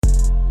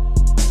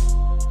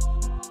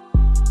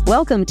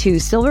Welcome to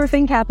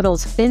Silverfin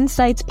Capital's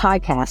Finsights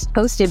podcast,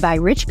 hosted by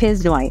Rich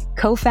Pisnoy,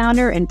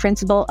 co-founder and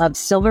principal of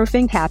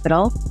Silverfin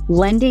Capital,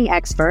 lending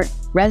expert,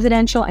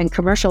 residential and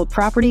commercial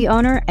property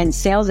owner, and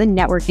sales and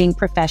networking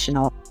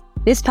professional.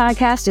 This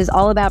podcast is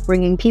all about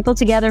bringing people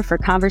together for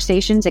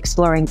conversations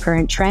exploring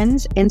current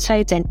trends,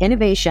 insights, and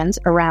innovations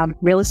around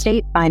real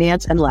estate,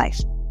 finance, and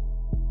life.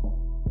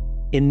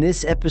 In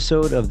this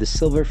episode of the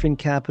Silverfin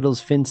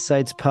Capital's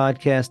Finsights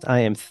podcast,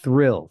 I am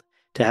thrilled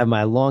to have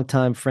my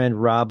longtime friend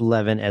Rob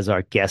Levin as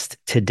our guest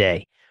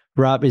today.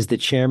 Rob is the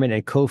chairman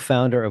and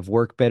co-founder of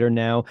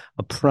WorkBetterNow,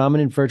 a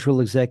prominent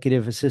virtual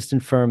executive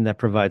assistant firm that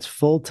provides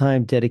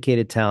full-time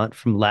dedicated talent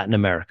from Latin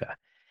America.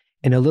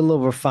 In a little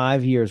over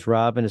 5 years,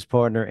 Rob and his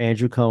partner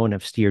Andrew Cohen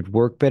have steered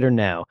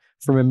WorkBetterNow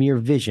from a mere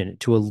vision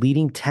to a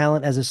leading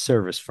talent as a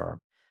service firm.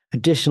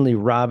 Additionally,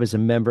 Rob is a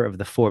member of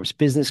the Forbes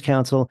Business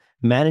Council,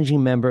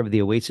 managing member of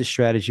the Oasis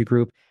Strategy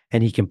Group,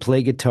 and he can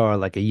play guitar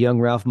like a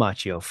young Ralph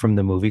Macchio from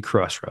the movie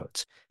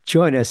Crossroads.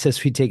 Join us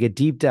as we take a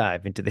deep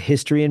dive into the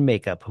history and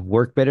makeup of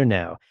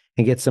WorkBetterNow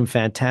and get some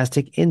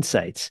fantastic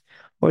insights,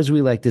 or as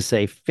we like to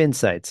say,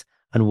 Finsights,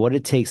 on what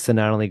it takes to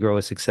not only grow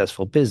a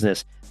successful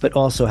business, but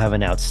also have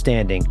an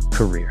outstanding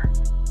career.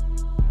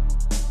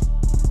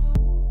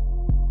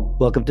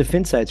 Welcome to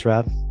Finsights,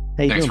 Rob. How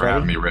you Thanks doing, for buddy?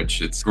 having me,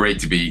 Rich. It's great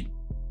to be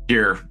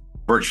here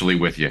virtually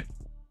with you.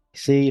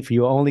 See, if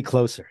you were only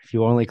closer,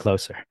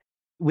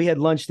 We had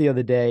lunch the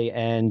other day,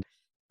 and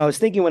I was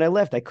thinking when I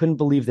left, I couldn't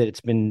believe that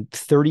it's been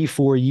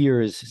 34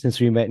 years since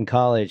we met in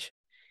college.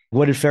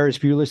 What did Ferris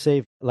Bueller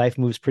say? Life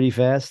moves pretty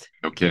fast.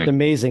 No kidding. It's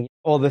amazing,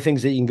 all the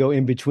things that you can go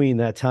in between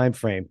that time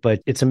frame.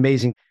 But it's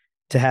amazing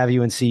to have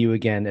you and see you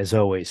again, as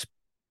always.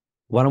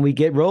 Why don't we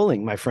get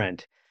rolling, my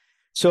friend?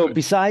 So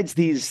besides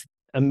these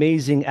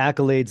amazing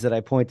accolades that I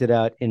pointed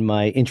out in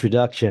my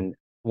introduction,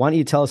 why don't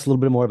you tell us a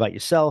little bit more about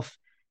yourself,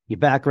 your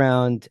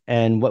background,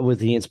 and what was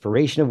the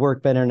inspiration of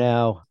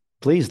WorkBetterNow?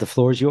 Please, the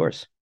floor is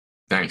yours.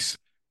 Thanks.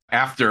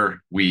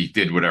 After we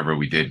did whatever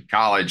we did in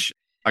college,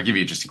 I'll give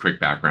you just a quick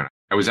background.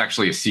 I was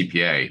actually a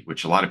CPA,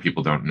 which a lot of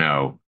people don't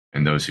know,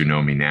 and those who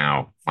know me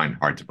now find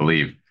hard to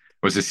believe.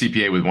 I was a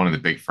CPA with one of the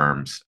big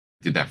firms.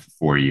 Did that for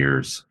 4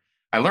 years.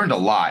 I learned a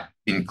lot,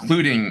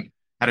 including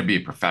how to be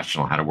a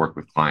professional, how to work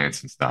with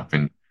clients and stuff.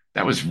 And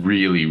that was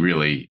really,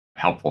 really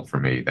helpful for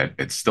me. That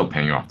it's still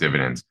paying off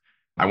dividends.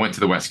 I went to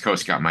the West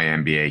Coast, got my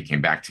MBA, came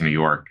back to New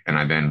York, and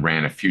I then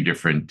ran a few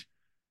different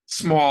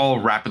small,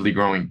 rapidly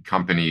growing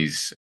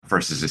companies,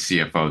 first as a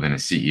CFO, then a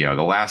CEO.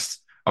 The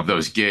last of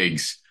those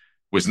gigs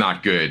was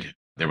not good.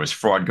 There was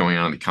fraud going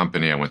on in the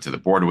company. I went to the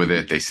board with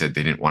it. They said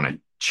they didn't want to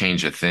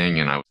change a thing,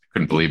 and I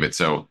couldn't believe it.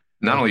 So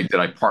not only did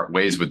I part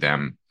ways with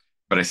them,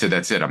 but I said,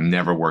 that's it. I'm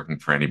never working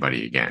for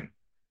anybody again.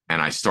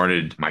 And I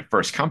started my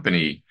first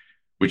company,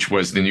 which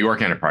was the New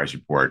York Enterprise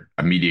Report,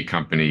 a media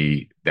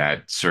company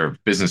that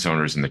served business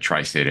owners in the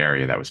tri-state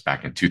area. That was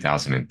back in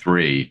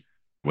 2003.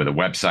 With a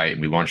website,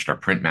 and we launched our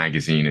print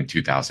magazine in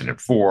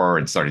 2004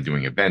 and started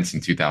doing events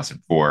in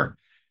 2004.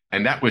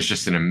 And that was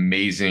just an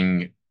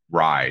amazing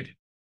ride,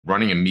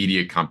 running a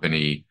media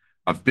company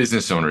of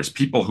business owners,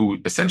 people who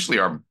essentially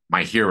are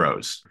my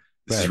heroes.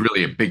 This is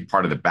really a big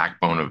part of the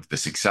backbone of the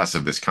success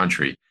of this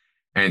country.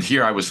 And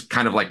here I was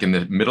kind of like in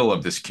the middle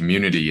of this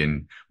community,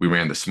 and we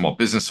ran the Small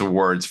Business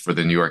Awards for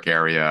the New York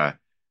area.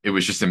 It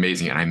was just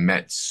amazing. And I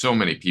met so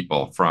many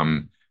people,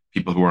 from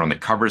people who were on the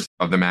covers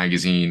of the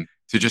magazine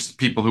to just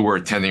people who were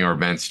attending our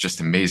events,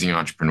 just amazing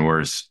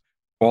entrepreneurs,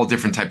 all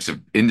different types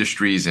of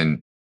industries and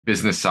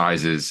business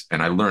sizes.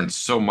 And I learned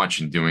so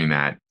much in doing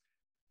that.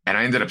 And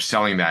I ended up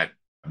selling that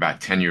about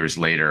 10 years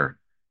later.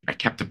 I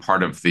kept a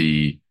part of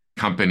the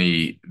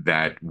company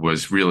that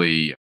was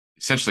really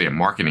essentially a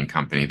marketing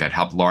company that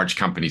helped large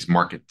companies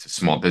market to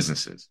small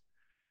businesses.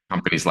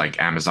 Companies like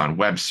Amazon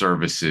Web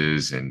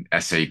Services and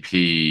SAP,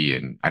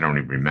 and I don't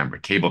even remember,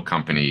 cable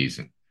companies.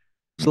 And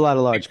it's a lot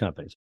of large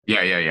companies.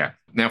 Yeah.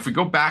 Now, if we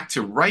go back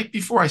to right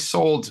before I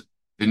sold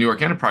the New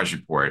York Enterprise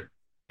Report,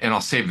 and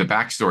I'll save the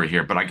backstory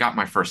here, but I got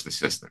my first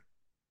assistant.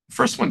 The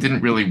first one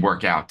didn't really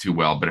work out too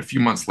well, but a few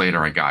months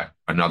later, I got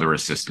another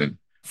assistant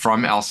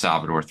from El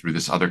Salvador through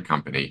this other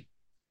company,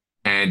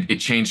 and it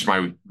changed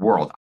my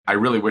world. I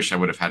really wish I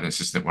would have had an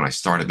assistant when I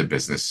started the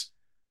business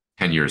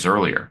 10 years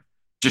earlier.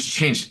 Just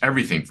changed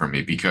everything for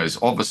me, because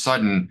all of a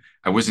sudden,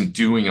 I wasn't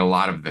doing a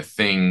lot of the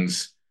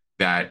things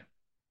that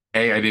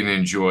A, I didn't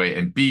enjoy,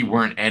 and B,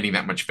 weren't adding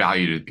that much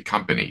value to the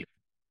company.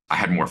 I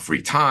had more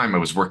free time. I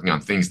was working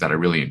on things that I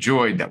really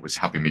enjoyed that was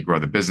helping me grow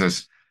the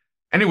business.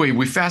 Anyway,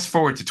 we fast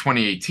forward to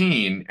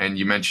 2018, and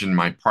you mentioned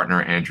my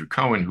partner, Andrew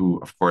Cohen,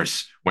 who, of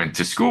course, went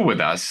to school with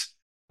us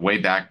way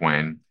back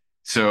when.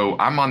 So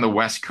I'm on the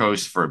West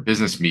Coast for a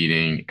business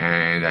meeting,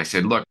 and I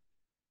said, look,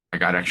 I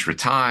got extra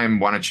time.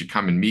 Why don't you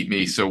come and meet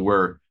me? So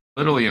we're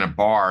literally in a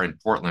bar in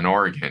Portland,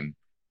 Oregon.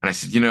 And I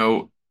said,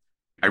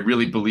 I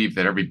really believe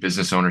that every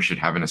business owner should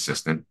have an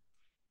assistant.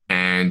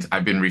 And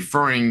I've been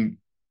referring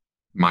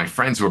my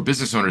friends who are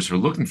business owners who are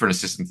looking for an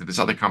assistant to this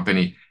other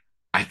company.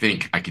 I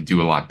think I could do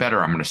a lot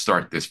better. I'm going to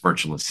start this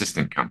virtual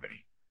assistant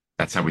company.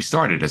 That's how we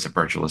started, as a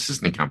virtual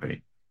assistant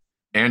company.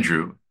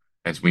 Andrew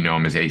as we know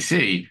him as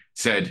AC,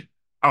 said,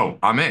 "Oh,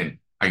 I'm in."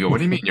 I go, "What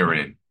do you mean you're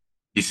in?"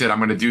 He said, "I'm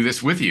going to do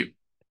this with you."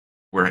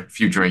 We're a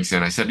few drinks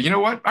in. I said, "You know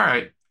what? All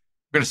right,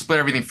 we're going to split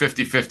everything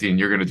 50-50 and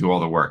you're going to do all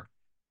the work."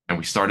 And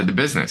we started the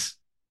business.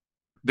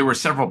 There were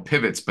several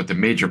pivots, but the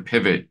major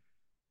pivot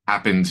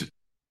happened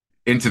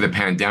into the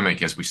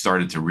pandemic as we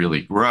started to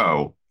really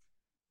grow.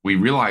 We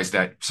realized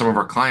that some of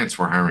our clients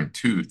were hiring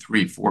 2,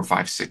 3, 4,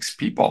 5, 6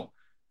 people.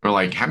 We're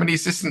like, "How many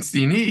assistants do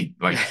you need?"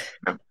 Like,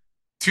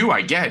 two,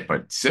 I get,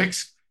 but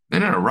six? No,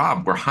 no, no,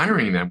 Rob, we're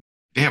hiring them.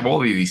 They have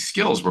all of these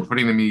skills. We're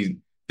putting them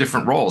in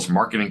different roles,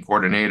 marketing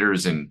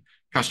coordinators and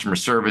customer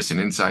service and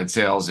inside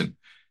sales. And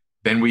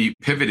then we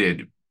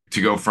pivoted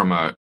to go from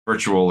a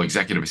virtual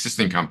executive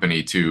assistant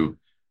company to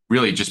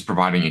really just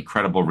providing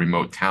incredible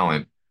remote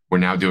talent. We're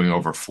now doing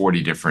over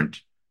 40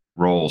 different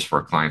roles for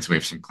our clients. We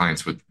have some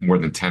clients with more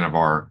than 10 of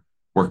our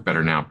Work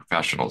Better Now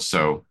professionals.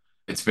 So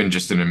it's been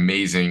just an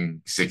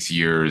amazing 6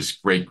 years,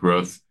 great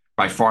growth,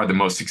 by far the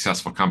most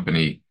successful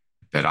company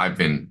that I've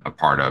been a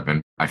part of.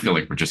 And I feel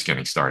like we're just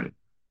getting started.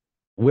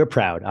 We're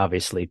proud,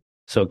 obviously.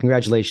 So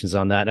congratulations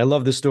on that. I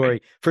love the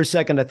story. For a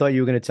second, I thought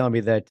you were going to tell me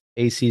that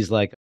AC's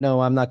like,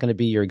 "No, I'm not going to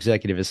be your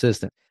executive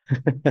assistant."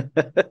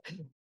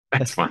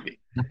 That's funny.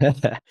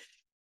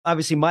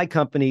 Obviously, my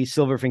company,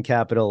 Silverfin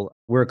Capital,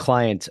 we're a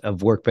client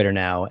of Work Better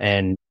Now.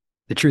 And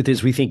the truth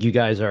is, we think you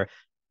guys are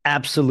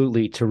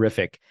absolutely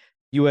terrific.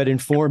 You had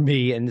informed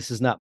me, and this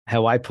is not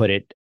how I put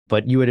it,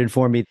 but you had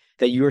informed me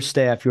that your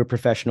staff, your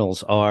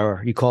professionals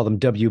are, you call them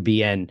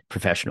WBN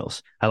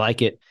professionals. I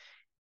like it.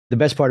 The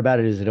best part about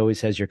it is it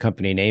always has your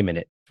company name in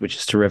it, which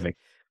is terrific.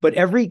 But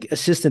every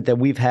assistant that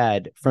we've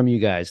had from you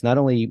guys not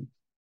only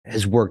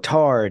has worked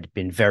hard,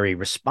 been very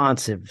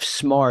responsive,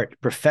 smart,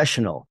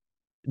 professional,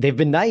 they've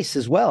been nice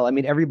as well. I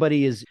mean,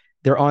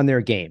 they're on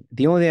their game.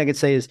 The only thing I could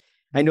say is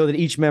I know that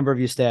each member of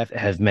your staff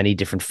has many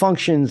different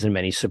functions and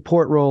many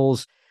support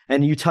roles.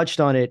 And you touched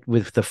on it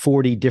with the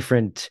 40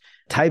 different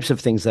types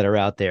of things that are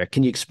out there.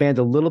 Can you expand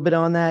a little bit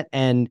on that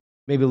and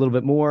maybe a little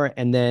bit more?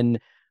 And then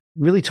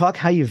really talk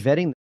how you're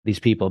vetting these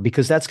people,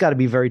 because that's got to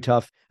be very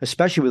tough,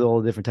 especially with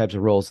all the different types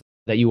of roles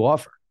that you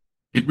offer.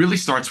 It really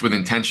starts with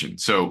intention.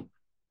 So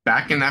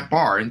back in that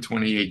bar in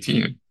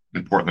 2018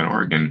 in Portland,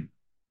 Oregon,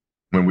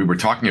 when we were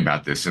talking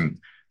about this, and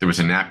there was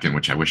a napkin,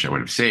 which I wish I would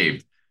have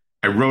saved,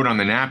 I wrote on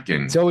the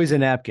napkin. It's always a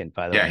napkin,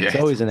 by the way. It's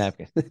always a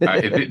napkin.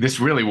 This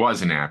really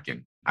was a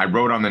napkin. I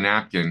wrote on the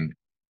napkin,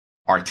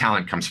 "Our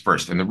talent comes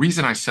first." And the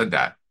reason I said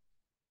that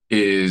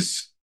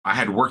is I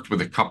had worked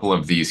with a couple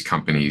of these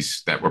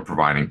companies that were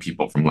providing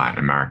people from Latin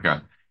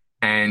America,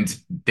 and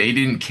they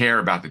didn't care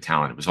about the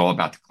talent. It was all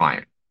about the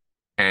client.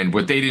 And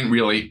what they didn't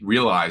really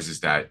realize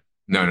is that,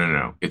 no, no,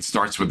 no, it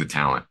starts with the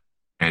talent.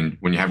 And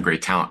when you have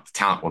great talent, the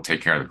talent will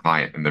take care of the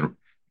client. And then it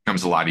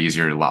becomes a lot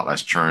easier, a lot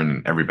less churn,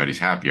 and everybody's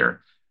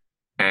happier.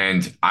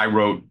 And I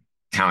wrote,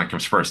 "Talent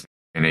comes first."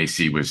 And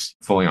AC was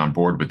fully on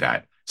board with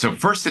that. So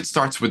first, it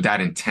starts with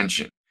that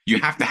intention. You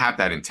have to have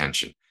that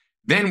intention.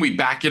 Then we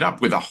back it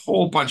up with a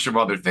whole bunch of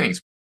other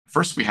things.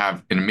 First, we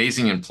have an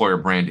amazing employer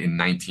brand in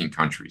 19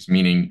 countries,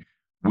 meaning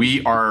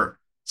we are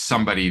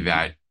somebody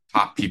that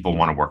top people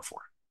want to work for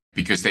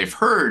because they've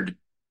heard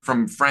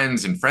from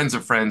friends and friends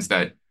of friends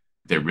that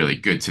they're really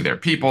good to their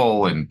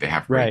people and they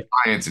have great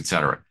clients, et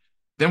cetera.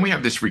 Then we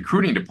have this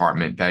recruiting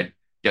department that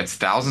gets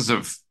thousands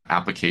of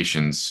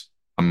applications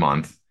a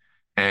month.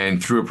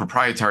 And through a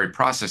proprietary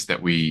process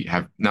that we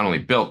have not only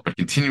built, but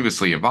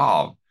continuously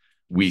evolved,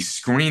 we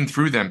screen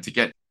through them to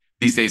get,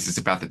 these days, it's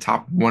about the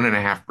top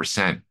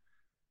 1.5%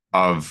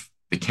 of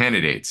the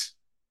candidates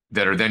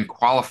that are then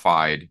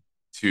qualified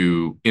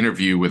to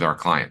interview with our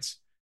clients.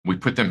 We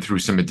put them through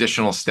some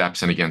additional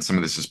steps. And again, some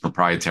of this is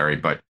proprietary,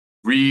 but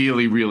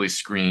really, really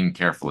screen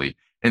carefully.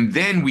 And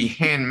then we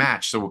hand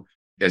match. So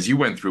as you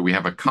went through, we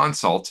have a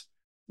consult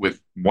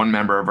with one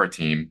member of our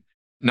team,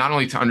 not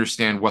only to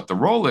understand what the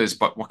role is,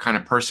 but what kind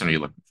of person are you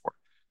looking for?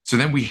 So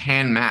then we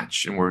hand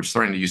match, and we're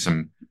starting to use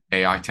some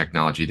AI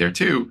technology there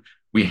too.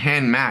 We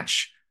hand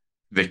match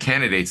the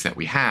candidates that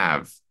we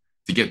have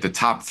to get the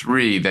top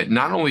 3 that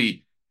not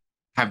only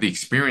have the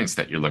experience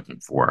that you're looking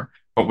for,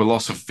 but will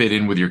also fit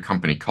in with your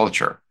company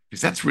culture,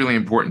 because that's really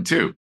important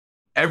too.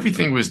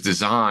 Everything was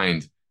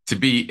designed to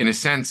be, in a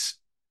sense,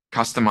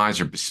 customized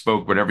or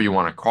bespoke, whatever you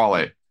want to call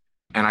it.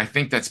 And I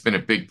think that's been a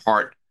big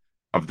part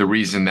of the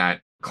reason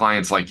that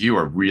clients like you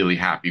are really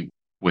happy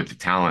with the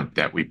talent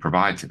that we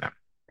provide to them.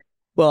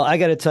 Well, I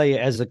got to tell you,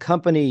 as a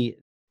company,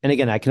 and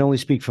again, I can only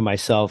speak for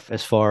myself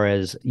as far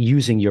as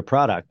using your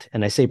product.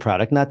 And I say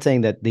product, not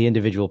saying that the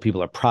individual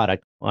people are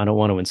product. I don't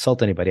want to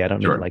insult anybody. I don't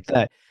mean it like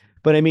that.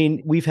 But I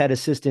mean, we've had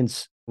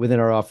assistants within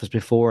our office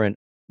before, and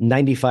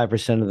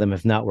 95% of them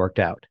have not worked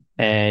out.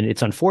 And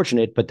it's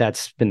unfortunate, but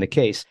that's been the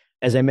case.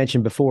 As I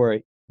mentioned before,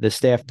 the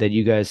staff that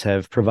you guys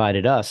have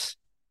provided us,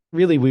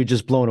 really, we're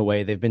just blown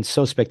away. They've been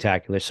so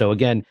spectacular. So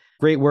again,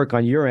 great work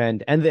on your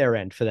end and their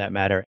end for that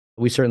matter.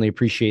 We certainly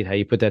appreciate how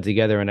you put that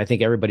together. And I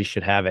think everybody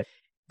should have it.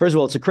 First of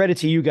all, it's a credit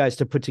to you guys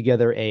to put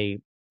together a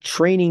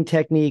training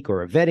technique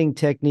or a vetting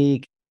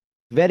technique.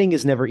 Vetting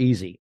is never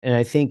easy. And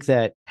I think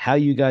that how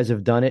you guys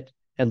have done it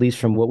at least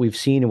from what we've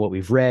seen and what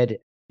we've read,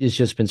 it's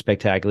just been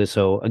spectacular.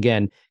 So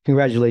again,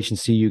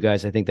 congratulations to you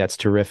guys. I think that's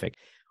terrific.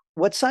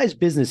 What size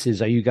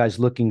businesses are you guys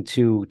looking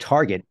to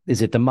target?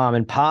 Is it the mom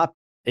and pop?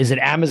 Is it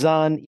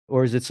Amazon?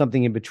 Or is it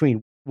something in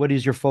between? What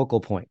is your focal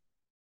point?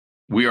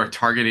 We are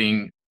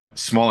targeting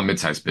small and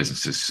mid-sized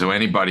businesses. So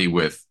anybody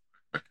with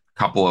a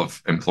couple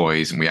of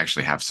employees, and we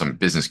actually have some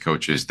business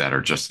coaches that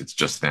are it's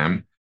just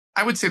them.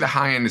 I would say the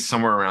high end is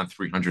somewhere around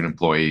 300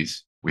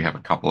 employees. We have a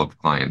couple of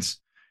clients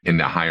in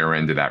the higher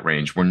end of that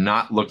range. We're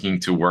not looking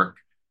to work,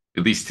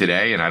 at least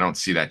today, and I don't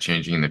see that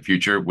changing in the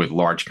future, with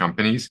large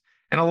companies.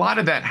 And a lot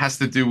of that has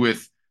to do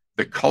with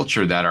the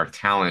culture that our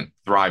talent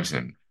thrives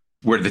in,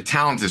 where the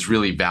talent is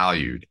really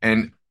valued.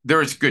 And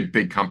there's good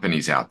big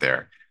companies out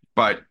there,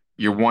 but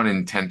you're one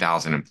in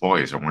 10,000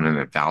 employees or one in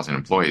 1,000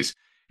 employees.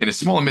 In a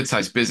small and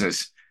mid-sized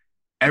business,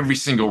 every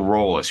single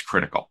role is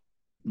critical.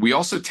 We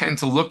also tend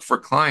to look for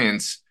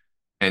clients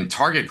and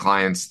target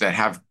clients that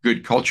have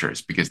good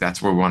cultures, because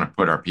that's where we want to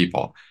put our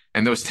people.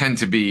 And those tend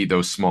to be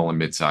those small and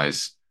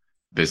mid-sized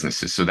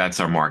businesses. So that's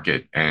our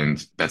market.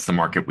 And that's the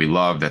market we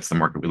love. That's the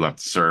market we love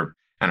to serve.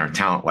 And our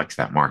talent likes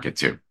that market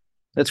too.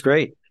 That's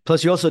great.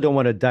 Plus, you also don't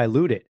want to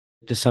dilute it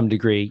to some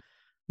degree.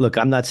 Look,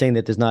 I'm not saying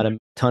that there's not a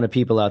ton of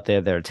people out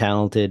there that are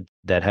talented,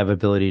 that have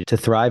ability to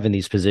thrive in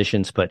these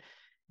positions. But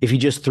if you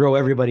just throw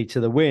everybody to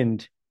the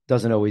wind,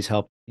 doesn't always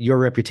help your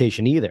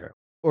reputation either.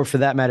 Or for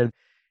that matter,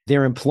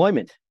 their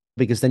employment,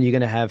 because then you're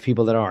going to have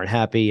people that aren't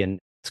happy and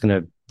it's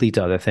going to lead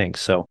to other things.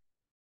 So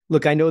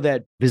look, I know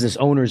that business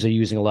owners are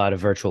using a lot of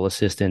virtual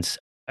assistants.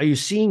 Are you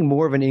seeing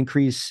more of an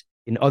increase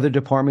in other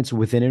departments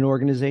within an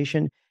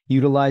organization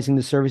utilizing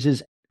the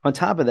services? On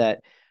top of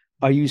that,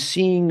 are you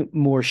seeing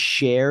more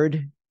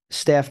shared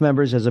staff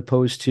members as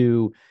opposed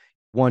to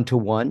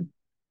one-to-one?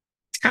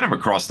 It's kind of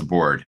across the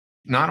board.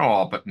 Not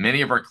all, but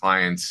many of our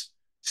clients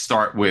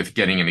start with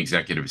getting an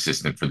executive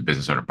assistant for the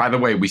business owner. By the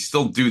way, we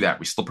still do that.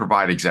 We still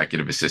provide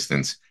executive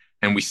assistants,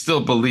 and we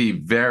still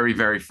believe very,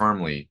 very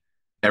firmly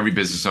every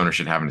business owner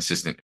should have an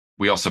assistant.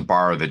 We also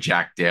borrow the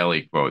Jack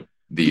Daly quote,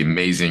 the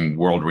amazing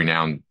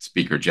world-renowned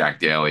speaker Jack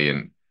Daly,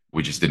 and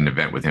we just did an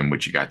event with him,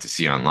 which you got to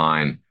see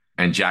online.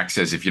 And Jack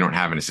says, if you don't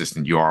have an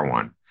assistant, you are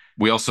one.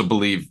 We also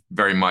believe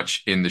very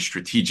much in the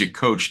strategic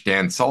coach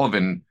Dan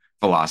Sullivan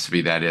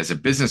philosophy that as a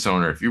business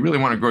owner, if you really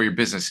want to grow your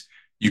business,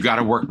 you got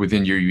to work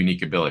within your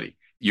unique ability.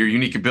 Your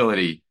unique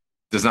ability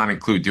does not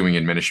include doing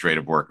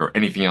administrative work or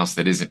anything else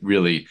that isn't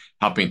really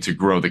helping to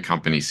grow the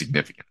company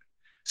significantly.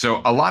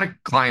 So a lot of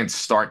clients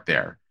start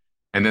there,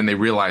 and then they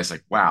realize,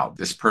 like, wow,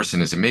 this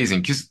person is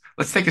amazing. Because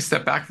let's take a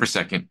step back for a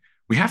second.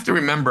 We have to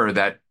remember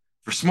that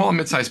for small and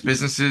mid-sized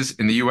businesses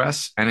in the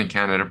US and in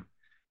Canada,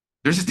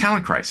 there's a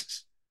talent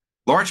crisis.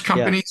 Large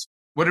companies,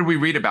 What did we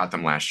read about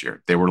them last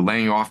year? They were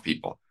laying off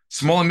people.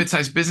 Small and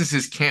mid-sized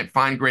businesses can't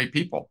find great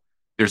people.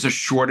 There's a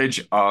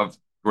shortage of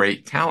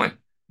great talent.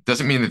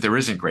 Doesn't mean that there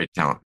isn't great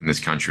talent in this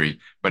country,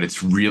 but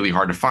it's really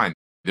hard to find.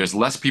 There's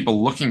less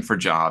people looking for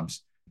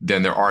jobs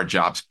than there are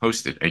jobs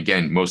posted,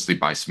 again, mostly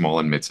by small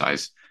and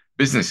mid-sized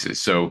businesses.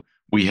 So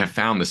we have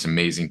found this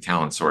amazing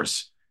talent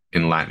source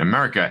in Latin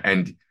America.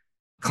 And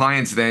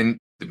clients then,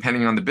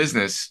 depending on the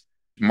business,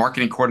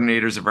 marketing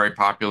coordinators are very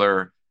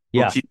popular.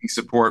 Bookkeeping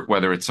support,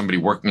 whether it's somebody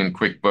working in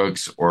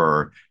QuickBooks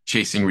or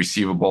chasing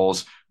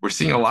receivables. We're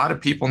seeing a lot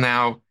of people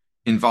now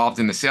involved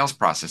in the sales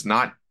process,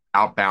 not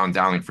outbound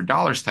dialing for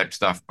dollars type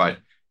stuff, but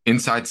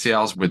inside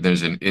sales where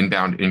there's an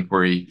inbound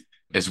inquiry,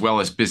 as well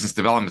as business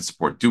development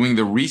support, doing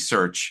the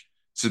research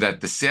so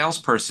that the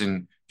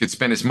salesperson could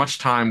spend as much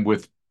time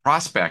with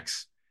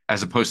prospects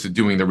as opposed to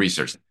doing the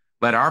research.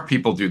 Let our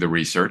people do the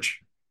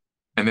research.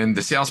 And then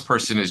the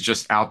salesperson is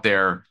just out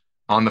there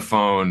on the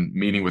phone,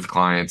 meeting with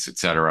clients, et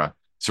cetera.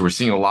 So we're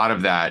seeing a lot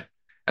of that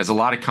as a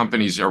lot of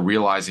companies are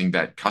realizing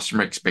that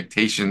customer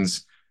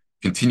expectations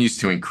continues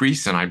to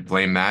increase. And I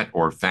blame that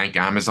or thank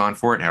Amazon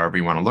for it, however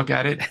you want to look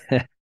at it.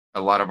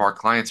 A lot of our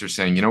clients are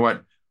saying, you know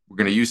what, we're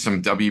going to use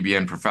some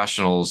WBN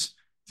professionals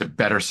to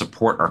better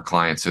support our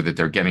clients so that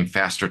they're getting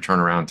faster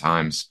turnaround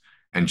times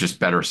and just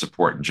better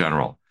support in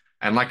general.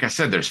 And like I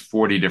said, there's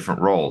 40 different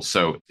roles.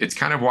 So it's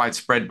kind of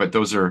widespread, but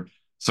those are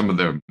some of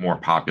the more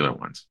popular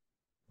ones.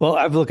 Well,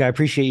 I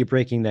appreciate you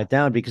breaking that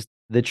down, because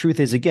the truth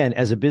is, again,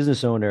 as a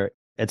business owner,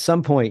 at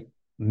some point,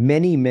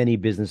 many, many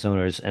business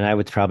owners, and I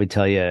would probably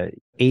tell you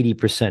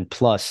 80%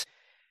 plus,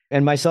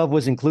 and myself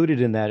was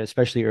included in that,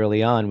 especially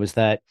early on, was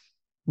that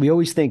we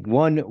always think,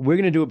 one, we're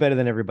going to do it better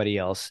than everybody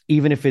else,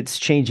 even if it's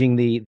changing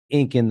the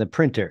ink in the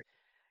printer.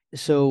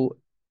 So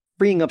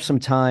freeing up some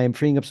time,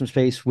 freeing up some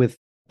space with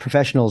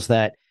professionals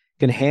that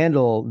can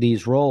handle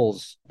these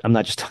roles. I'm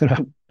not just talking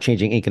about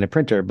changing ink in a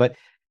printer, but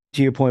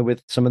to your point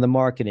with some of the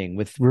marketing,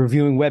 with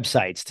reviewing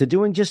websites, to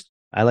doing just,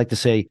 I like to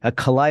say, a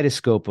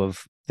kaleidoscope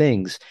of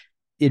things.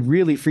 It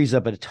really frees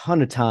up a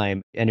ton of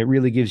time, and it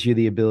really gives you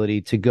the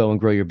ability to go and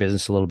grow your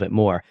business a little bit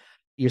more.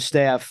 Your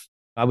staff,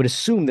 I would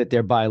assume that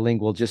they're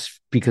bilingual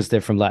just because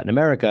they're from Latin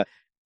America.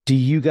 Do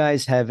you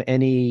guys have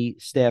any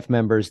staff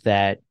members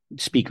that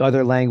speak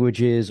other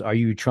languages? Are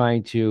you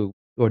trying to,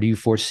 or do you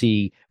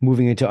foresee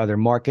moving into other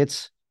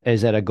markets?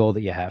 Is that a goal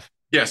that you have?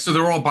 Yeah, so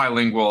they're all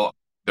bilingual.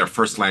 Their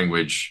first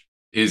language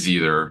is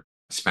either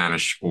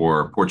Spanish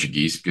or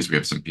Portuguese because we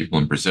have some people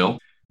in Brazil.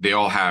 They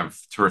all have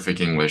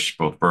terrific English,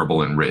 both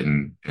verbal and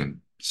written, and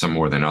some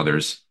more than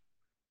others.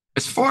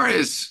 As far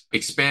as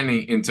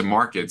expanding into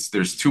markets,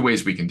 there's two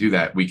ways we can do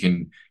that. We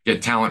can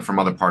get talent from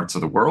other parts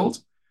of the world,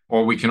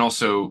 or we can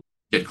also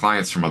get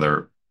clients from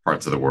other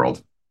parts of the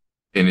world,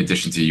 in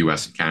addition to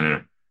US and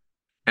Canada.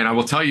 And I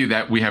will tell you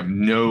that we have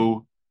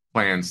no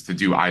plans to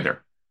do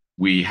either.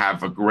 We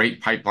have a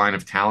great pipeline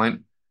of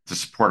talent to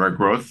support our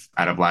growth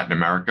out of Latin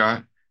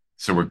America.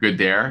 So we're good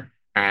there.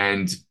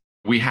 And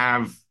we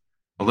have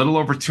a little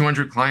over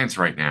 200 clients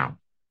right now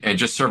and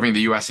just serving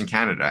the US and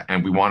Canada.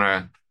 And we want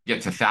to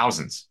get to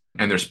thousands.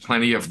 And there's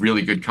plenty of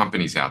really good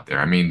companies out there.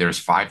 I mean, there's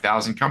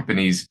 5,000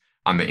 companies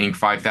on the Inc.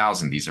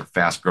 5000. These are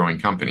fast growing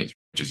companies,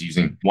 just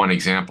using one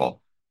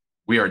example.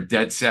 We are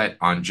dead set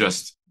on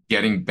just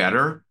getting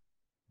better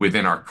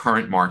within our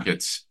current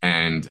markets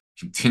and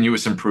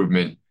continuous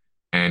improvement.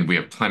 And we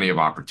have plenty of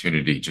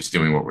opportunity just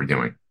doing what we're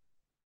doing.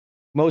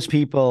 Most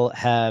people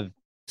have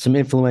some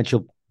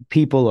influential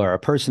people or a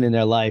person in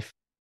their life,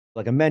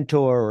 like a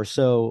mentor or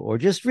so, or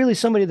just really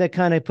somebody that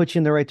kind of puts you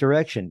in the right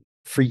direction.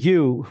 For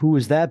you, who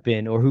has that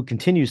been, or who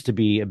continues to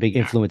be a big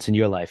influence in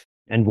your life,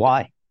 and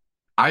why?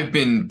 I've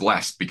been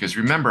blessed because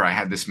remember, I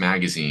had this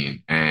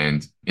magazine,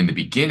 and in the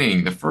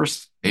beginning, the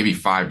first maybe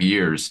 5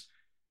 years,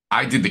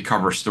 I did the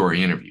cover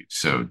story interviews.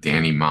 So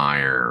Danny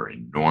Meyer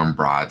and Norm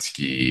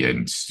Brodsky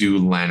and Stu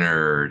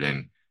Leonard.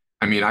 And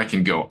I mean, I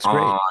can go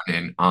on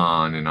and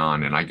on and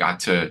on. And I got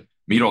to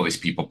meet all these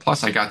people.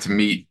 Plus, I got to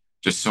meet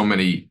just so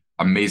many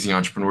amazing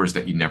entrepreneurs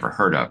that you never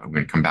heard of. I'm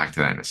going to come back to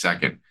that in a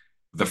second.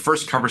 The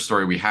first cover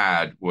story we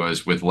had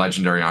was with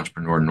legendary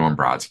entrepreneur Norm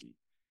Brodsky.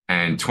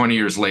 And 20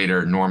 years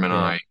later, Norm and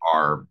I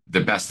are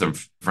the best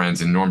of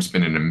friends. And Norm's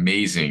been an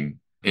amazing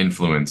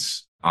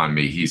influence on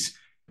me. He's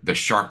the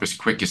sharpest,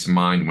 quickest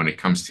mind when it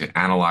comes to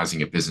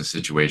analyzing a business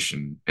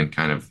situation and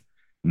kind of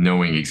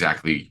knowing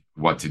exactly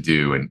what to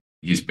do. And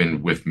he's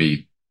been with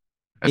me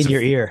in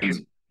your ear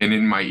and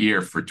in my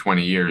ear for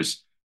 20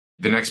 years.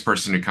 The next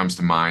person who comes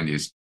to mind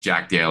is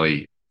Jack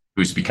Daly,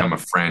 who's become a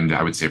friend,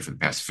 I would say, for the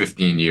past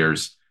 15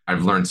 years.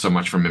 I've learned so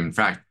much from him. In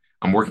fact,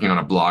 I'm working on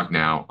a blog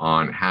now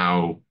on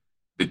how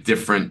the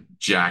different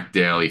Jack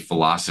Daly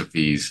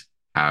philosophies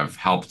have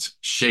helped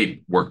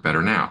shape Work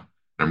Better Now.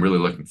 I'm really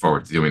looking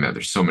forward to doing that.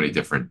 There's so many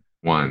different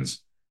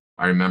ones.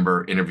 I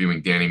remember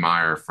interviewing Danny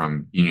Meyer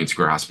from Union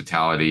Square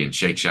Hospitality and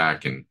Shake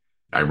Shack, and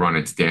I run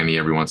into Danny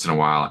every once in a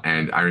while.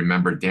 And I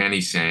remember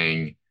Danny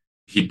saying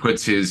he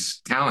puts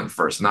his talent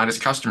first, not his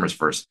customers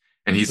first.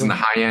 And he's in the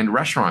high-end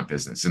restaurant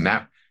business. And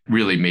that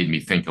really made me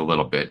think a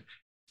little bit.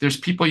 There's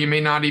people you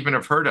may not even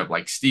have heard of,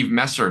 like Steve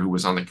Messer, who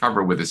was on the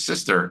cover with his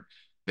sister.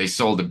 They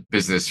sold a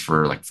business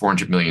for like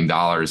 $400 million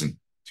in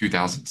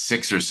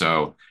 2006 or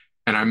so.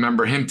 And I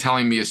remember him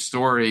telling me a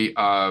story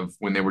of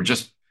when they were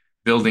just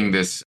building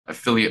this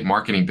affiliate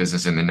marketing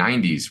business in the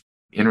 90s.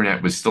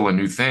 Internet was still a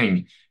new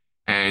thing.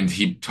 And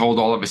he told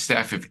all of his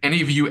staff, if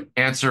any of you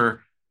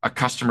answer a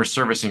customer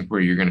service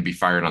inquiry, you're going to be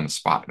fired on the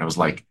spot. And I was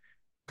like,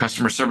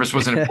 customer service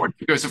wasn't important.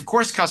 He goes, of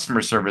course,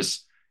 customer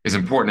service is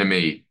important to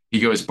me. He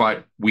goes,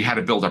 but we had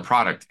to build our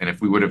product. And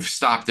if we would have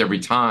stopped every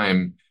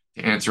time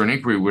to answer an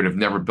inquiry, we would have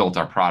never built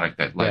our product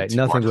that led to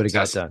nothing our would have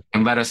got success done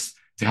and led us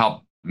to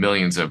help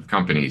millions of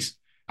companies.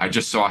 I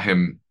just saw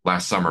him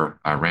last summer.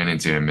 I ran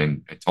into him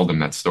and I told him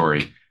that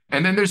story.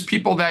 And then there's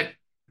people that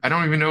I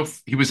don't even know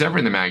if he was ever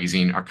in the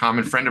magazine, a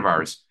common friend of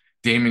ours,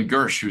 Damon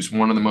Gersh, who's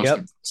one of the most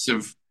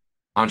impressive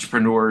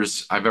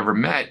entrepreneurs I've ever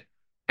met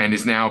and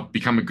has now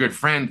become a good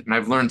friend. And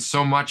I've learned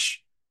so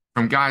much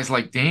from guys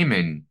like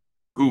Damon,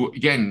 who,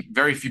 again,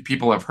 very few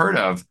people have heard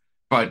of,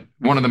 but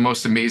one of the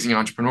most amazing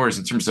entrepreneurs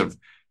in terms of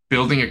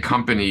building a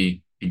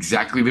company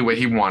exactly the way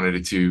he wanted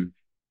it to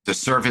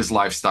serve his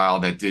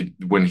lifestyle. That did,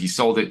 when he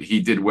sold it, he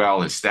did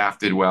well, his staff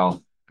did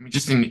well. I mean,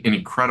 just an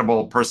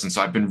incredible person.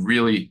 So I've been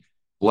really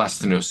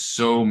blessed to know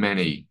so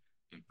many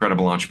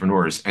incredible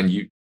entrepreneurs, and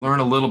you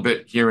learn a little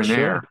bit here and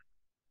there,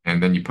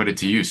 and then you put it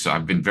to use. So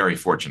I've been very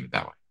fortunate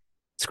that way.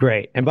 It's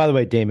great. And by the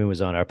way, Damon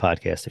was on our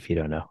podcast, if you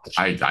don't know.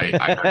 I heard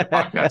the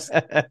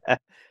podcast.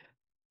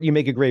 You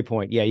make a great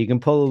point. Yeah, you can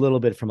pull a little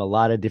bit from a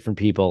lot of different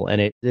people,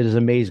 and it is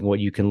amazing what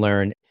you can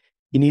learn.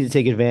 You need to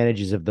take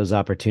advantages of those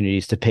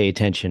opportunities to pay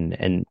attention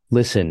and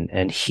listen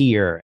and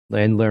hear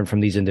and learn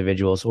from these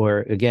individuals. Or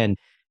again,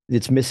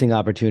 it's missing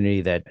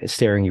opportunity that is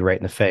staring you right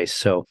in the face.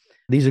 So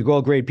these are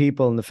all great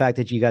people, and the fact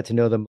that you got to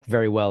know them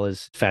very well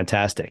is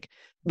fantastic.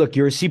 Look,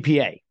 you're a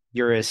CPA,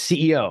 you're a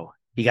CEO,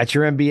 you got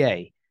your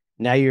MBA,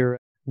 now you're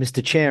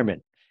Mr.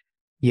 Chairman.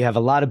 You have a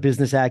lot of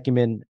business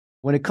acumen.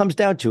 When it comes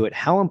down to it,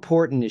 how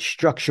important is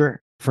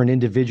structure for an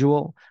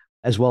individual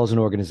as well as an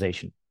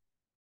organization?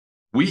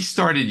 We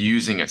started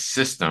using a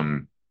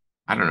system,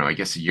 I don't know, I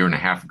guess a year and a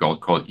half ago,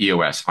 called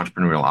EOS,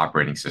 Entrepreneurial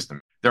Operating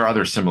System. There are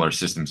other similar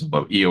systems,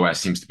 although EOS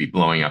seems to be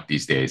blowing up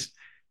these days.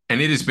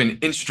 And it has been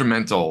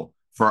instrumental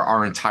for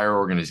our entire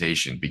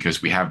organization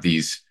because we have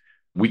these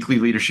weekly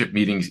leadership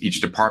meetings.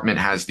 Each department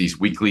has these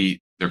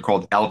weekly, they're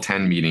called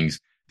L10 meetings.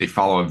 They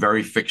follow a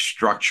very fixed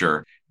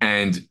structure.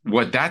 And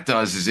what that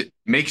does is it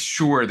makes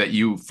sure that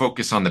you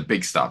focus on the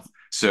big stuff.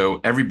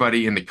 So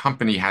everybody in the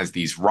company has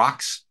these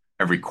rocks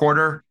every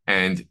quarter,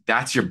 and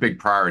that's your big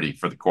priority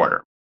for the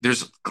quarter.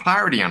 There's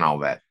clarity on all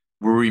that.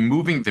 We're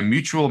removing the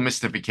mutual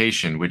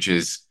mystification, which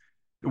is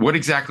what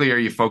exactly are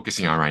you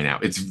focusing on right now?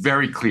 It's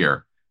very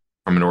clear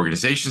from an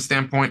organization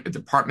standpoint, a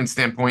department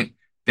standpoint,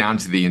 down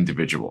to the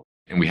individual.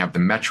 And we have the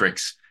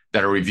metrics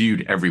that are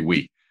reviewed every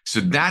week. So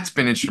that's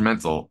been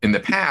instrumental. In the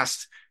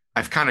past,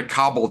 I've kind of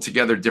cobbled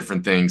together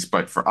different things,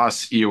 but for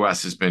us,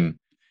 EOS has been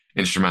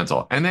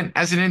instrumental. And then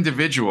as an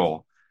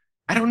individual,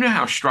 I don't know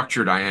how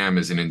structured I am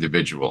as an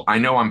individual. I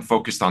know I'm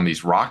focused on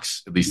these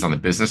rocks, at least on the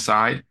business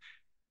side.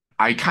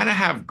 I kind of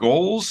have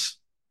goals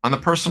on the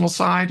personal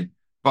side,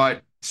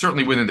 but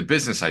certainly within the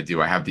business I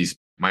do. I have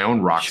my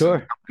own rocks in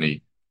the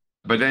company.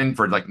 But then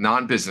for like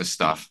non-business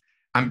stuff,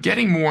 I'm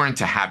getting more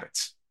into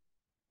habits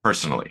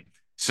personally.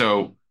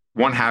 So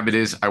one habit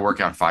is I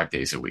work out 5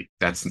 days a week.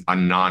 That's a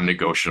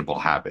non-negotiable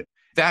habit.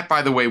 That,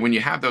 by the way, when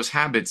you have those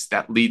habits,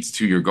 that leads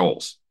to your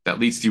goals. That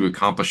leads to you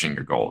accomplishing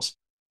your goals.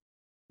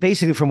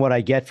 Basically, from what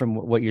I get from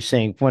what you're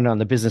saying, one on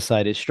the business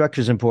side is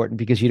structure is important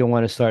because you don't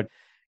want to start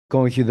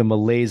going through the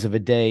malaise of a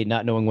day,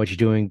 not knowing what you're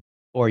doing,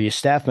 or your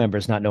staff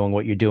members not knowing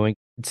what you're doing.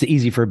 It's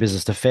easy for a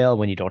business to fail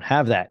when you don't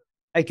have that.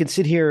 I can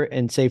sit here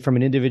and say from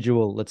an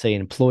individual, let's say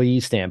an employee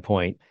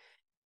standpoint,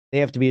 they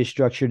have to be as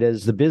structured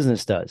as the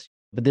business does.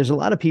 But there's a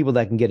lot of people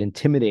that can get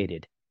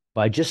intimidated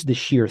by just the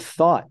sheer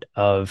thought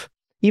of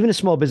even a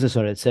small business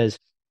owner that says,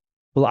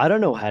 well, I don't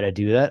know how to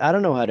do that. I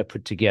don't know how to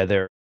put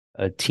together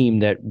a team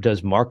that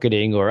does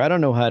marketing, or I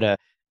don't know how to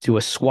do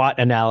a SWOT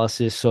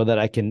analysis so that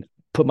I can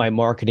put my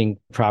marketing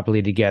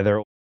properly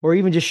together, or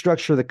even just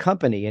structure the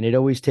company. And it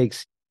always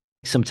takes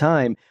some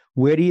time.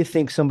 Where do you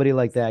think somebody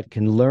like that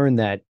can learn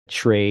that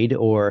trade,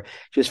 or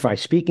just by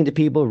speaking to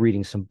people,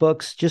 reading some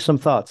books, just some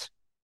thoughts?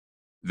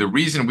 The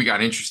reason we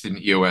got interested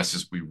in EOS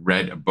is we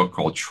read a book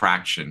called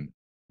Traction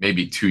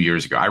maybe 2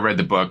 years ago. I read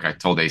the book. I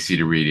told AC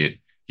to read it.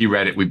 He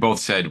read it. We both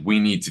said, we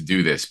need to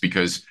do this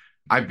because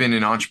I've been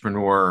an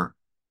entrepreneur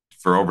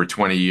for over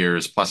 20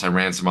 years. Plus, I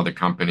ran some other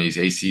companies.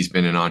 AC's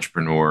been an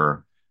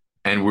entrepreneur,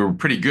 and we were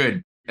pretty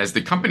good. As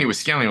the company was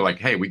scaling, we're like,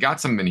 hey, we got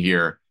something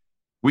here.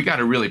 We got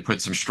to really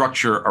put some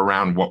structure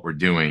around what we're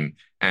doing.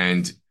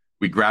 And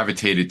we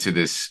gravitated to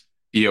this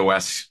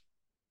EOS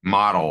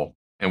model,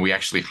 and we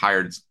actually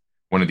hired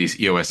one of these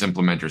EOS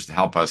implementers to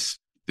help us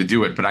to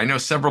do it. But I know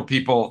several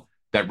people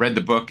that read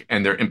the book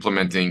and they're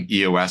implementing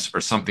EOS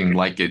or something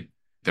like it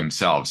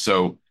themselves.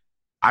 So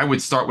I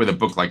would start with a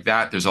book like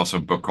that. There's also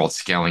a book called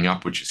Scaling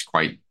Up, which is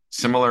quite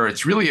similar.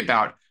 It's really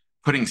about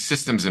putting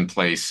systems in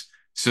place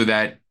so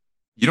that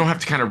you don't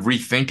have to kind of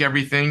rethink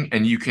everything,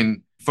 and you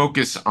can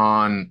focus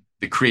on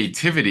the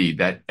creativity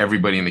that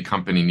everybody in the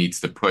company needs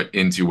to put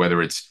into,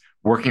 whether it's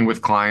working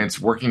with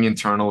clients, working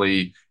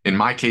internally. In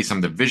my case,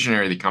 I'm the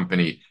visionary of the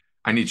company.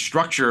 I need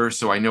structure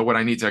so I know what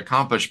I need to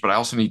accomplish, but I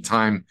also need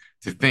time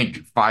to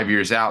think 5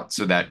 years out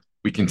so that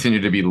we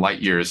continue to be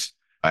light years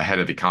ahead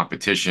of the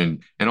competition,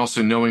 and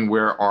also knowing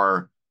where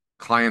our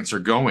clients are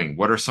going.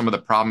 What are some of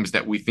the problems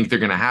that we think they're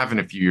going to have in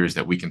a few years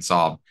that we can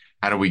solve?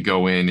 How do we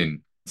go in and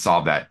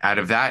solve that? Out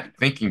of that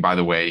thinking, by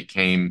the way,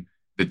 came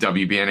the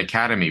WBN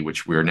Academy,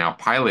 which we're now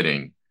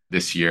piloting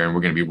this year, and we're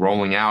going to be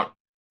rolling out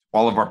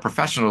all of our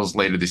professionals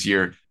later this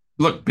year.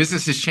 Look,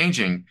 business is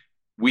changing.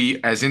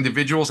 We as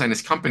individuals and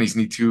as companies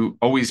need to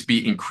always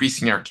be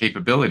increasing our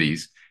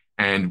capabilities.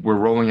 And we're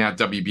rolling out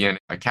WBN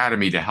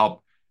Academy to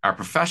help our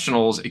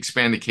professionals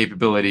expand the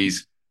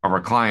capabilities of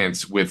our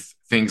clients with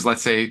things,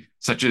 let's say,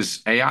 such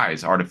as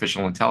AIs,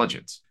 artificial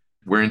intelligence.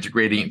 We're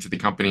integrating it into the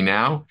company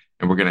now,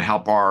 and we're going to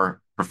help our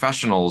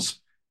professionals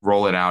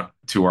roll it out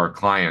to our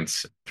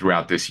clients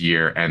throughout this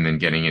year and then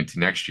getting into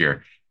next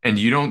year. And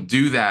you don't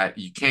do that.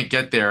 You can't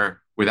get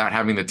there without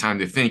having the time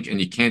to think, and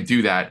you can't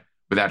do that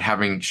without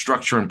having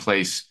structure in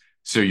place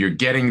so you're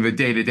getting the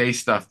day-to-day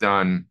stuff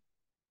done,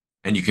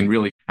 and you can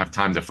really have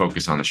time to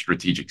focus on the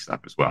strategic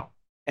stuff as well.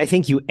 I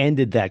think you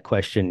ended that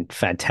question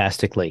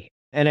fantastically.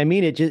 And I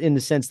mean it just in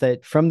the sense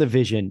that from the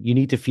vision, you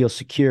need to feel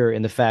secure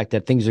in the fact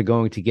that things are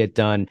going to get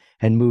done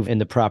and move in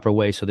the proper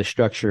way. So the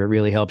structure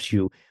really helps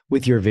you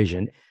with your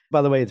vision.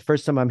 By the way, the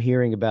first time I'm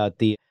hearing about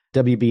the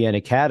WBN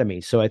Academy.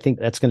 So I think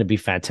that's going to be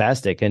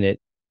fantastic. And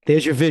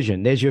there's your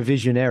vision. There's your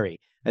visionary.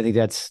 I think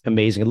that's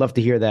amazing. I'd love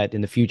to hear that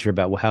in the future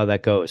about how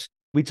that goes.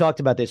 We talked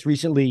about this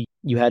recently.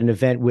 You had an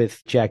event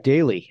with Jack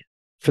Daly.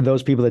 For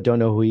those people that don't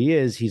know who he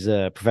is, he's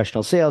a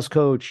professional sales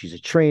coach. He's a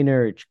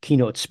trainer,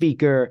 keynote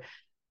speaker.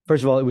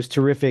 First of all, it was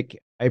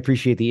terrific. I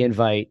appreciate the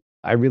invite.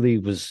 I really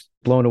was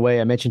blown away.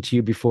 I mentioned to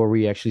you before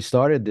we actually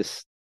started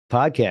this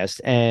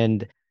podcast,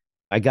 and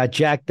I got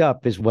jacked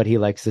up is what he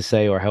likes to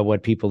say, or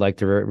what people like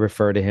to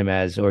refer to him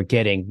as, or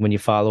getting when you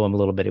follow him a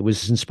little bit. It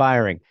was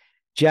inspiring.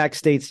 Jack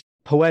states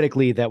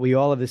poetically that we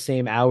all have the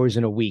same hours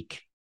in a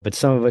week, but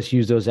some of us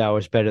use those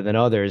hours better than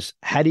others.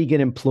 How do you get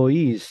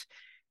employees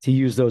to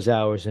use those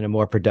hours in a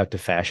more productive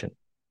fashion?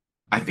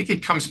 I think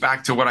it comes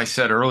back to what I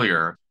said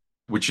earlier.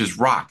 which is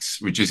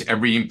rocks, which is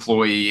every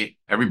employee,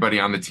 everybody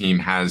on the team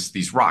has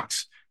these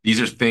rocks.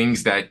 These are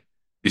things that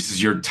this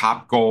is your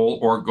top goal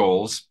or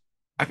goals.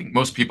 I think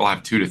most people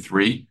have 2 to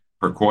 3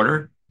 per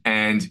quarter.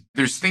 And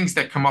there's things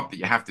that come up that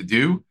you have to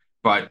do.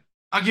 But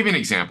I'll give you an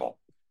example.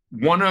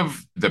 One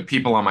of the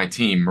people on my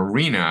team,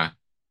 Marina,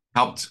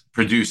 helped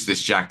produce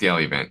this Jack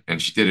Daly event.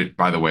 And she did it,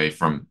 by the way,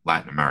 from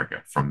Latin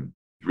America, from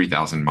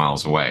 3,000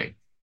 miles away.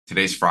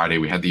 Today's Friday.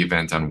 We had the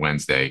event on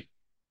Wednesday.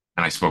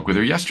 And I spoke with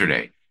her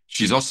yesterday.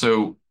 She's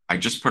also, I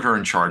just put her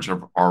in charge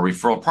of our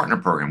referral partner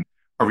program.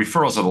 Our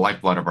referrals are the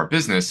lifeblood of our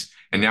business.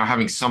 And now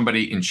having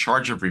somebody in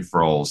charge of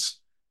referrals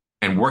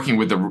and working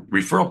with the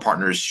referral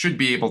partners should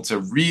be able to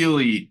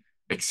really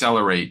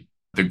accelerate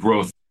the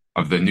growth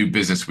of the new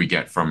business we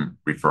get from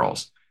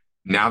referrals.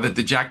 Now that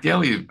the Jack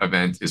Daly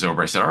event is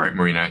over, I said, all right,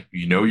 Marina,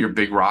 you know your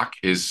big rock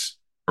is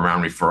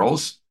around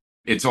referrals.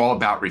 It's all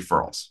about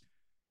referrals.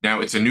 Now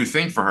it's a new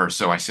thing for her.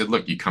 So I said,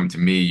 look, you come to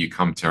me, you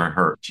come to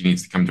her. She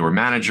needs to come to her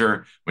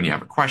manager when you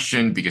have a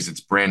question because it's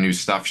brand new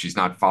stuff. She's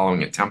not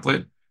following a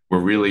template. We're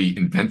really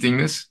inventing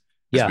this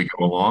as we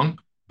go along.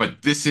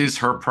 But this is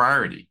her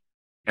priority.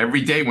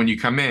 Every day when you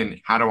come in,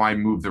 how do I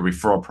move the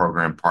referral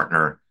program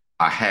partner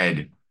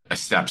ahead a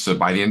step? So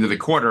by the end of the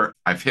quarter,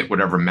 I've hit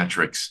whatever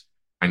metrics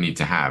I need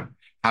to have.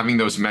 Having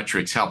those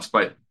metrics helps,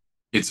 but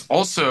it's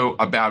also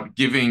about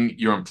giving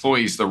your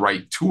employees the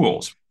right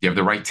tools. Do you have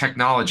the right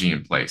technology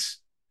in place?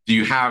 Do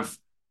you have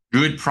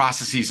good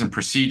processes and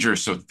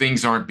procedures so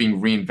things aren't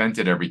being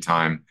reinvented every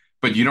time,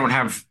 but you don't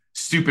have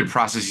stupid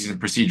processes and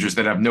procedures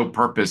that have no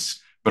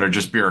purpose but are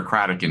just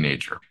bureaucratic in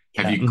nature?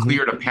 Have you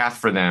cleared a path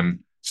for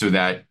them so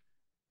that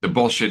the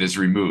bullshit is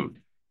removed?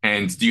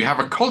 And do you have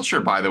a culture,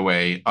 by the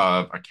way,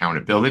 of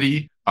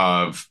accountability,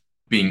 of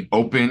being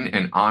open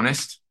and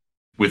honest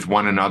with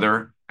one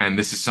another? And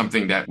this is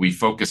something that we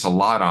focus a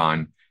lot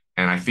on.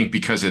 And I think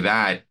because of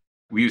that,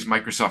 we use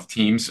Microsoft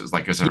Teams as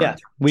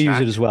we use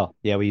it as well.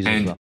 Yeah, we use it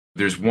as well.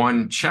 There's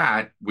one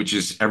chat, which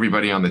is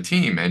everybody on the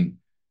team. And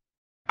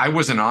I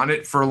wasn't on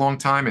it for a long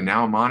time, and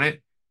now I'm on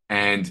it.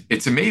 And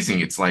it's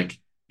amazing. It's like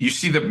you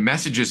see the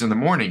messages in the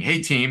morning.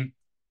 Hey, team,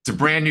 it's a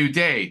brand new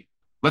day.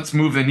 Let's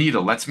move the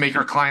needle. Let's make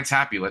our clients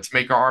happy. Let's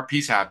make our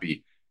RPs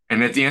happy.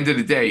 And at the end of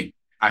the day,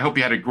 I hope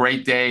you had a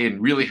great day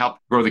and really helped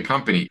grow the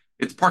company.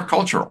 It's part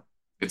cultural.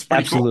 It's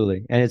pretty Absolutely.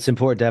 cool. And it's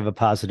important to have a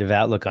positive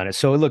outlook on it.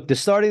 So look, the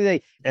start of the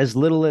day, as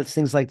little as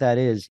things like that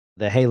is,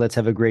 hey, let's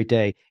have a great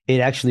day, it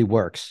actually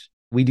works.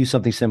 We do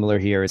something similar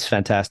here. It's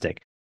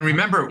fantastic.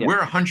 Remember, we're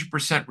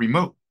 100%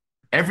 remote.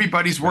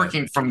 Everybody's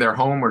working from their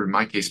home, or in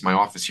my case, my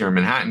office here in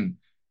Manhattan.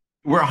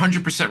 We're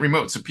 100%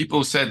 remote. So people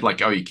who said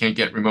like, oh, you can't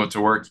get remote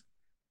to work,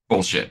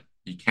 bullshit.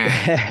 You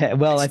can't.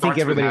 Well, I think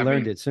everybody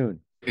learned it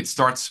soon. It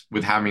starts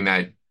with having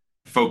that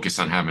focus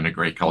on having a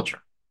great culture.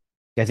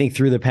 I think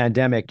through the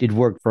pandemic, it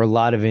worked for a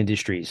lot of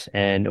industries,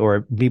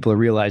 or people are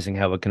realizing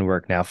how it can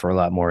work now for a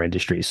lot more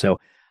industries. So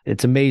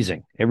it's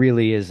amazing. It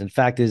really is. In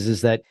fact,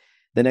 is that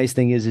the nice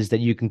thing is that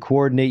you can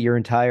coordinate your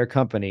entire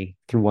company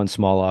through one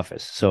small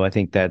office. So I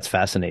think that's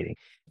fascinating.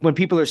 When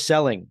people are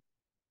selling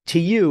to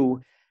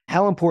you,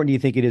 how important do you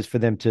think it is for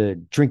them to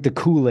drink the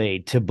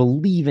Kool-Aid, to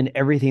believe in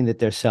everything that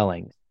they're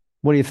selling?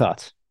 What are your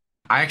thoughts?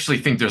 I actually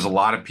think there's a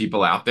lot of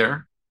people out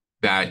there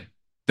that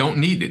don't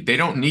need it. They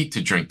don't need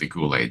to drink the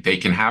Kool-Aid. They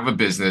can have a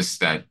business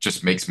that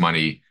just makes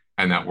money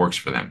and that works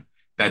for them.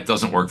 That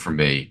doesn't work for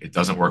me. It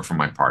doesn't work for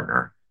my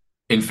partner.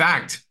 In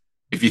fact,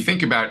 if you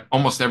think about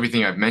almost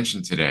everything I've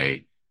mentioned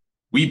today,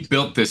 we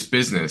built this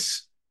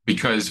business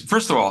because,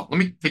 first of all, let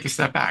me take a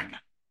step back.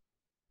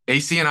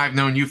 AC and I have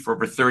known you for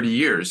over 30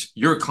 years.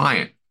 You're a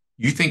client.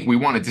 You think we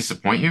want to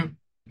disappoint you?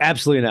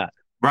 Absolutely not.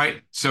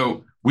 Right?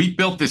 So we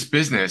built this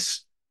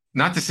business,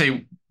 not to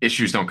say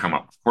issues don't come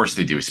up. Of course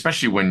they do,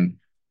 especially when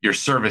your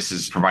service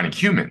is providing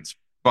humans.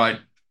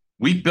 But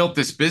we built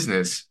this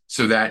business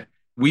so that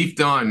we've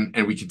done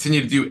and we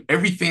continue to do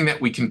everything that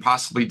we can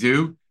possibly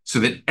do so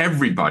that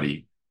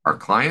everybody, our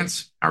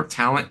clients, our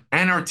talent,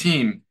 and our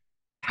team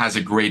has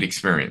a great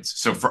experience.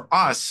 So for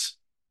us,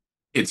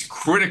 it's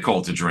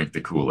critical to drink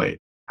the Kool-Aid.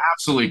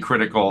 Absolutely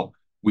critical.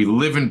 We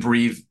live and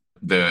breathe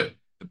the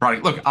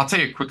product. Look, I'll tell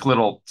you a quick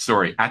little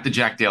story. At the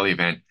Jack Daly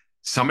event,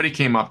 somebody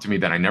came up to me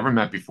that I never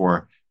met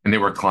before, and they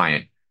were a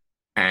client.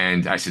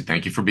 And I said,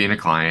 thank you for being a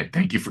client.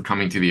 Thank you for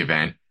coming to the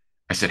event.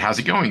 I said, how's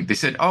it going? They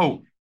said,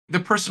 oh, the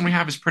person we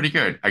have is pretty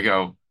good. I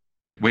go,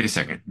 wait a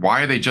second.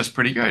 Why are they just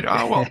pretty good?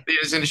 Oh, well,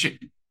 there's an issue.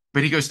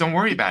 But he goes, don't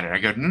worry about it. I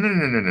go,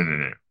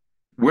 no.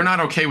 We're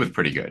not okay with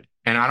pretty good.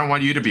 And I don't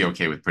want you to be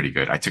okay with pretty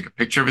good. I took a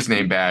picture of his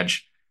name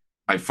badge.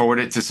 I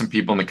forwarded it to some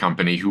people in the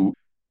company who,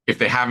 if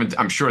they haven't,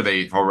 I'm sure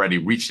they've already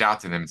reached out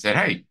to them and said,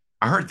 hey,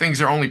 I heard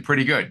things are only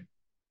pretty good.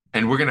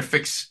 And we're going to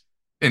fix,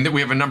 and that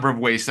we have a number of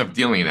ways of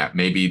dealing with that.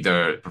 Maybe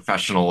the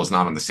professional is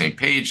not on the same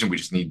page and we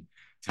just need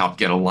to help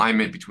get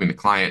alignment between the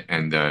client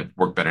and the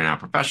Work Better Now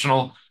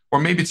professional. Or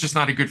maybe it's just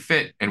not a good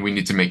fit and we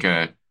need to make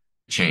a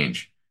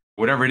change.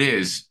 Whatever it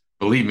is,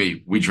 believe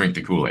me, we drink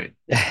the Kool-Aid.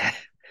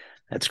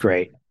 That's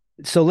great.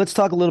 So let's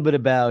talk a little bit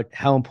about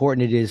how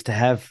important it is to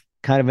have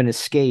kind of an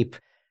escape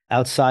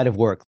outside of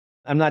work.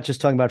 I'm not just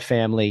talking about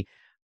family.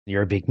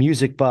 You're a big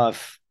music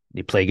buff.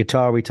 You play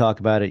guitar. We talk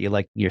about it. You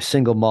like your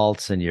single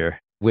malts and your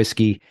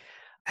whiskey.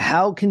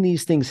 How can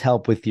these things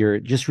help with your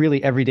just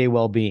really everyday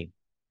well-being?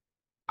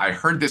 I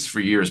heard this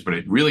for years, but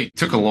it really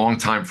took a long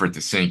time for it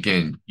to sink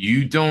in.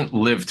 You don't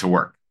live to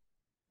work.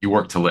 You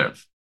work to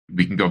live.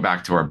 We can go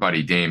back to our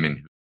buddy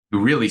Damon, who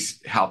really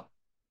helped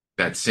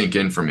that sink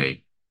in for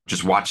me,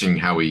 just watching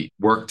how he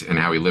worked and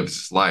how he lives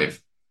his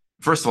life.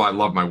 First of all, I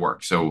love my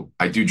work. So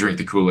I do drink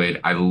the Kool-Aid.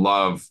 I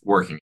love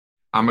working.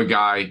 I'm a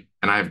guy,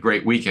 and I have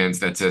great weekends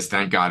that says,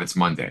 thank God it's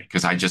Monday,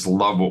 because I just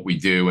love what we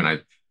do. And I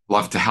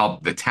love to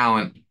help the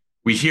talent.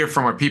 We hear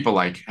from our people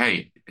like,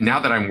 hey, now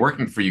that I'm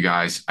working for you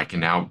guys, I can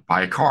now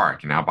buy a car. I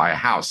can now buy a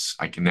house.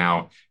 I can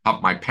now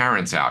help my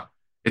parents out.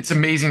 It's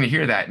amazing to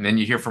hear that. And then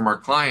you hear from our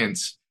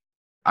clients.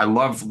 I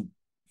love the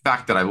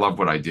fact that I love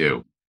what I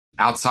do.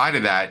 Outside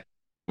of that,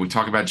 we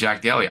talk about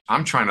Jack Daly.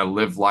 I'm trying to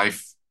live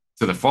life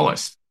to the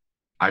fullest.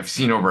 I've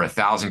seen over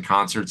 1,000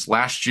 concerts.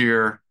 Last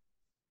year,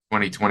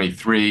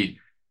 2023,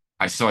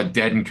 I saw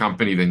Dead and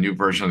Company, the new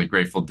version of the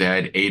Grateful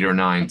Dead, 8 or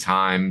 9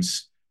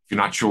 times. If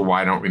you're not sure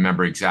why I don't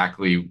remember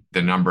exactly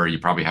the number, you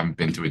probably haven't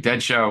been to a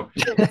Dead show.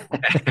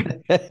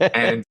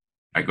 And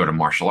I go to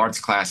martial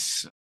arts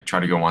class. I try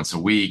to go once a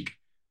week.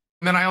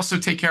 And then I also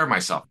take care of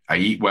myself. I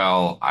eat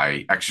well.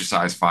 I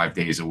exercise 5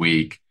 days a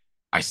week.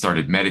 I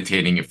started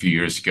meditating a few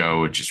years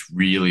ago, which has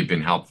really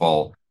been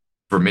helpful.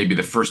 For maybe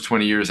the first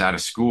 20 years out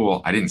of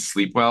school, I didn't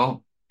sleep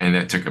well. And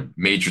that took a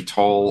major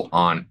toll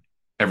on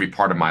every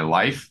part of my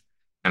life.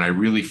 And I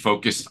really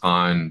focused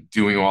on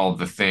doing all of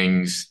the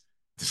things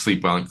to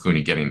sleep well,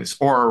 including getting this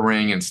Oura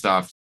ring and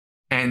stuff.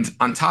 And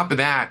on top of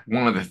that,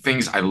 one of the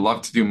things I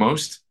love to do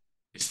most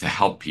is to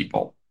help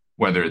people,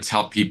 whether it's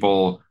help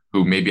people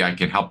who maybe I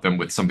can help them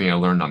with something I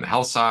learned on the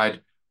health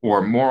side,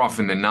 or more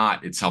often than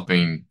not, it's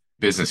helping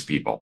business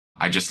people.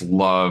 I just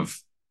love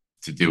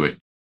to do it.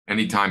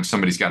 Anytime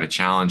somebody's got a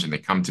challenge and they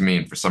come to me,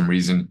 and for some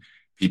reason,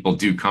 people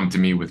do come to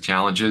me with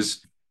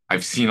challenges,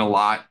 I've seen a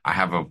lot. I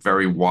have a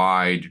very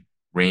wide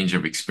range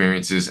of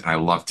experiences, and I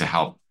love to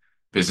help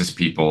business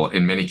people.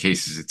 In many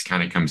cases, it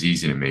kind of comes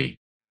easy to me.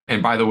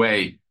 And by the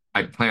way,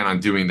 I plan on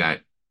doing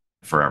that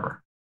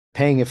forever.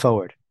 Paying it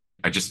forward.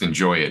 I just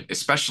enjoy it,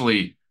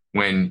 especially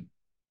when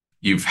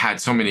you've had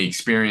so many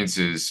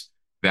experiences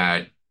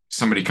that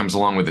somebody comes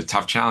along with a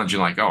tough challenge.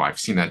 You're like, oh, I've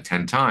seen that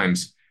 10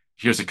 times.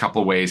 Here's a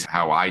couple of ways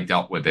how I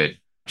dealt with it.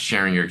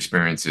 Sharing your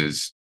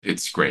experiences.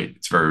 It's great.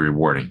 It's very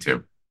rewarding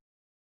too.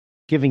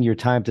 Giving your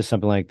time to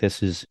something like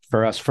this is,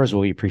 for us, first of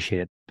all, we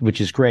appreciate it, which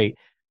is great.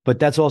 But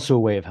that's also a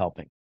way of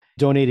helping.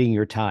 Donating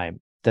your time.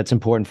 That's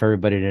important for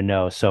everybody to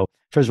know. So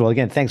first of all,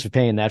 again, thanks for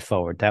paying that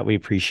forward. That we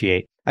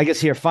appreciate. I guess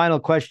here, final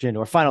question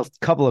or final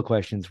couple of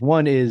questions.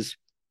 One is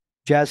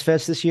Jazz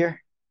Fest this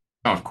year?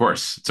 Oh, of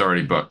course. It's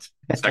already booked.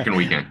 Second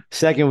weekend.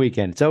 Second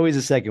weekend. It's always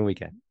a second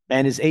weekend.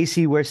 And is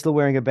AC still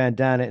wearing a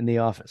bandana in the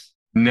office?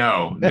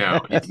 No,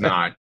 he's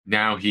not.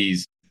 Now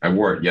I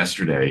wore it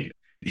yesterday.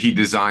 He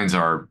designs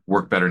our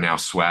Work Better Now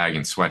swag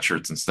and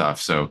sweatshirts and stuff.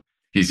 So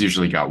he's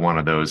usually got one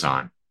of those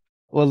on.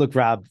 Well, look,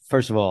 Rob,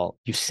 first of all,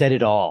 you've said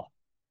it all.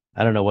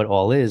 I don't know what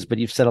all is, but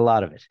you've said a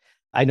lot of it.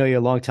 I know you a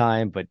long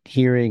time, but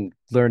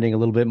learning a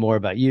little bit more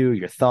about you,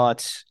 your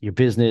thoughts, your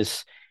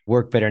business,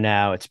 Work Better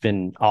Now, it's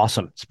been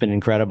awesome. It's been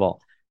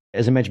incredible.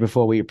 As I mentioned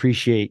before, we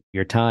appreciate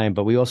your time,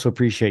 but we also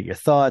appreciate your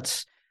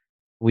thoughts.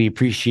 We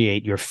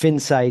appreciate your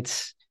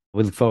Finsights.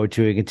 We look forward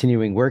to a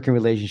continuing working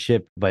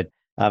relationship, but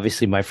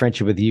obviously my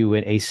friendship with you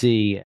and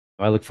AC,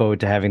 I look forward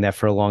to having that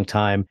for a long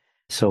time.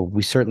 So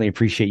we certainly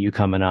appreciate you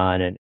coming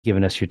on and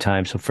giving us your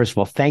time. So first of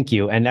all, thank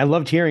you. And I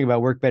loved hearing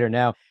about Work Better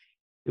Now.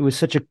 It was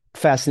such a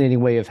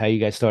fascinating way of how you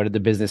guys started the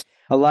business.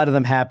 A lot of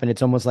them happen.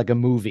 It's almost like a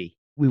movie.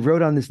 We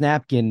wrote on this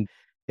napkin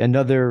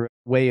another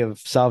way of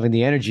solving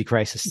the energy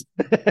crisis.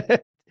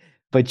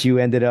 But you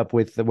ended up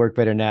with the Work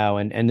Better Now.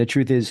 And the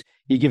truth is,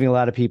 you're giving a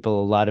lot of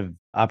people a lot of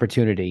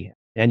opportunity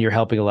and you're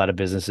helping a lot of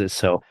businesses.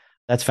 So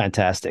that's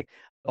fantastic.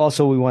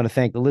 Also, we want to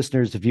thank the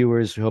listeners, the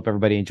viewers. We hope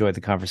everybody enjoyed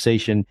the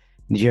conversation.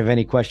 And if you have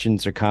any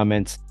questions or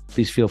comments,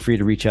 please feel free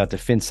to reach out to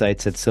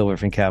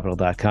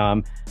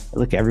Finsights@silverfincapital.com.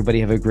 Look, everybody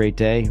have a great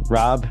day.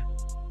 Rob,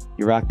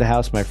 you rock the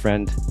house, my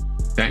friend.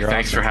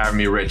 Thanks for having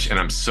me, Rich. And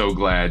I'm so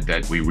glad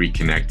that we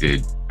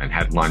reconnected and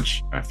had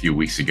lunch a few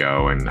weeks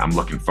ago. And I'm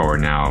looking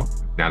forward now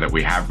that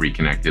we have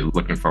reconnected,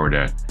 looking forward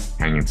to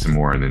hanging some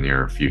more in the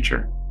near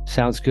future.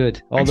 Sounds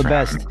good. All the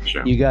best.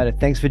 You got it.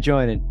 Thanks for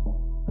joining.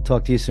 I'll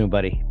talk to you soon,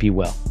 buddy. Be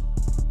well.